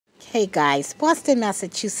Hey guys, Boston,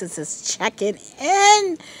 Massachusetts is checking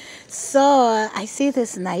in. So I see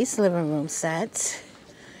this nice living room set.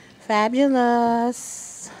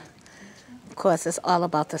 Fabulous. Of course, it's all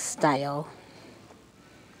about the style.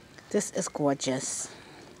 This is gorgeous.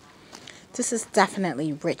 This is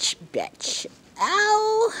definitely rich bitch.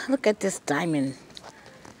 Ow! Look at this diamond.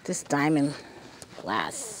 This diamond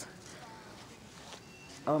glass.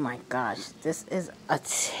 Oh my gosh. This is a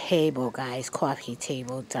table, guys. Coffee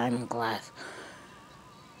table, diamond glass.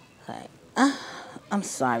 Like, I'm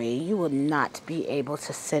sorry, you will not be able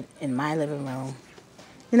to sit in my living room.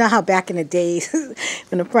 You know how back in the days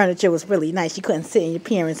when the furniture was really nice, you couldn't sit in your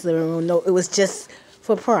parents' living room. No, it was just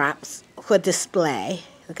for props, for display.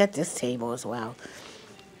 Look at this table as well.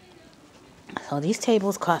 So these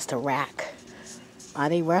tables cost a rack. Are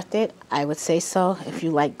they worth it? I would say so if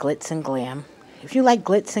you like glitz and glam. If you like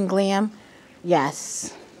glitz and glam,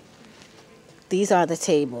 yes. These are the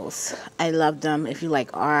tables. I love them. If you like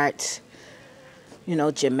art, you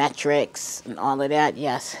know, geometrics and all of that,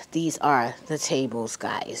 yes, these are the tables,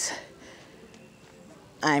 guys.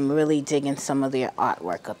 I'm really digging some of their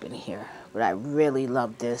artwork up in here, but I really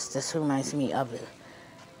love this. This reminds me of it.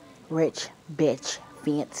 Rich bitch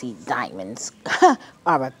fancy diamonds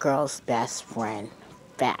are a girl's best friend.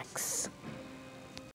 Facts.